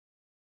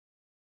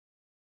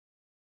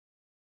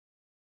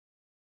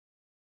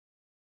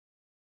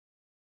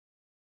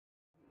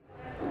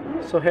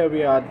So here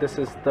we are. This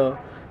is the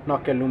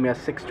Nokia Lumia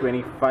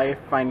 625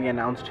 finally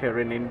announced here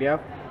in India.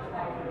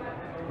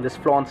 This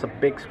flaunts a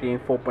big screen,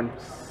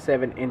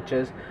 4.7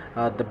 inches,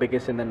 the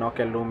biggest in the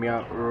Nokia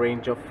Lumia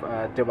range of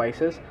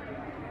devices.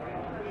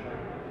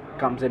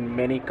 Comes in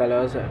many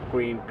colors: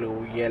 green,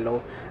 blue,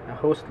 yellow, a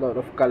host lot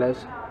of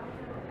colors.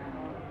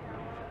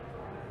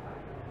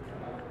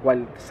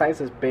 While the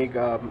size is big,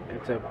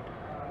 it's a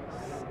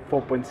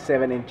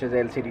 4.7 inches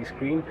LCD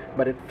screen,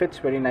 but it fits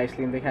very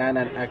nicely in the hand,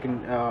 and I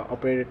can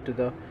operate it to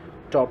the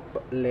top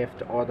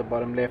left or the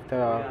bottom left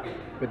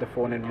with the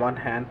phone in one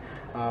hand.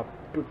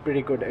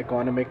 Pretty good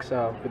ergonomics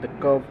with the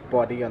curved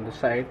body on the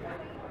side,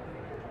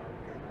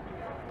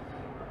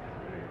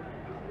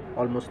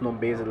 almost no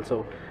bezel,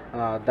 so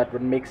that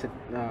would makes it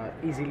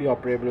easily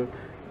operable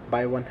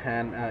by one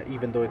hand,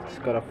 even though it's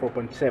got a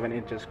 4.7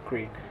 inches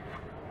screen.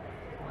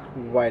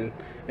 While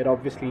it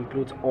obviously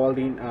includes all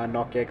the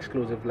Nokia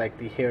exclusive, like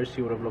the Here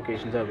suite of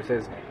location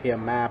services, Here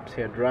Maps,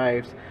 Here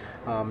Drives,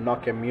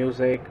 Nokia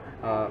Music,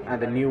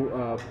 and the new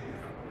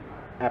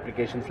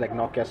applications like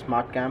Nokia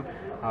Smart Cam,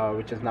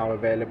 which is now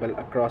available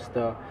across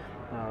the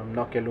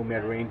Nokia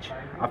Lumia range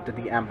after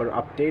the Amber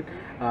update.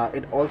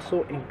 It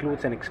also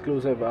includes an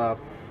exclusive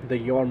the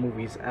Your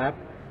Movies app.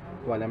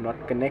 While I'm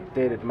not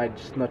connected, it might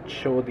just not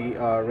show the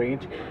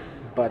range,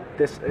 but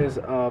this is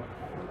a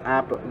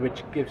app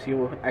which gives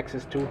you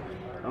access to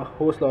a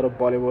host lot of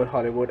Bollywood,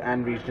 Hollywood,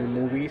 and regional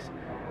movies,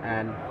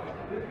 and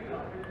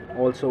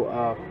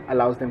also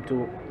allows them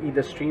to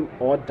either stream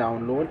or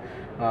download.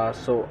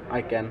 So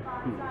I can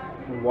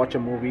watch a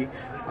movie.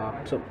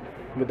 So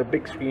with a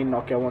big screen,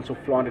 Nokia wants to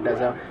flaunt it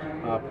as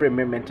a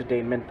premium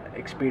entertainment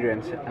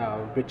experience,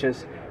 which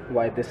is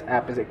why this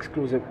app is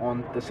exclusive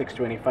on the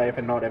 625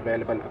 and not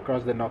available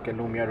across the Nokia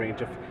Lumia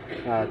range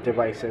of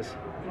devices.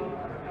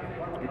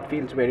 It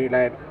feels very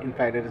light. In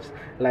fact, it is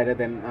lighter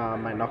than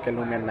my Nokia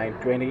Lumia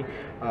 920.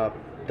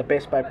 The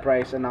best buy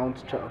price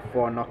announced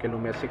for Nokia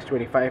Lumia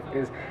 625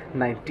 is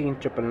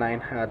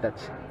 19,999.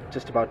 That's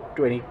just about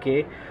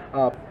 20k.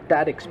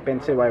 That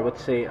expensive, I would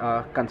say,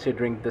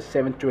 considering the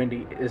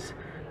 720 is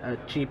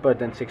cheaper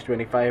than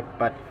 625,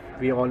 but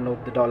we all know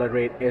the dollar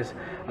rate is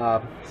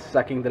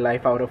sucking the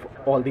life out of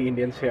all the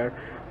Indians here.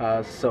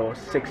 So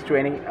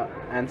 620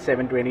 and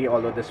 720,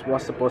 although this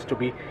was supposed to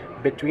be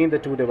between the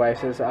two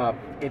devices,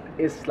 it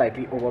is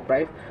slightly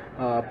overpriced,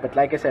 but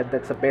like I said,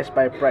 that's the best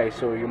buy price,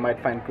 so you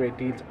might find great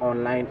deals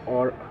online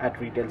or at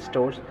retail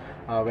stores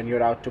when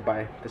you're out to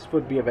buy. This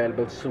would be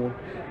available soon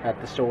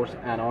at the stores,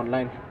 and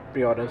online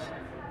pre-orders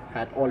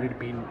had already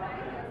been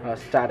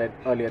started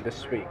earlier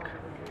this week.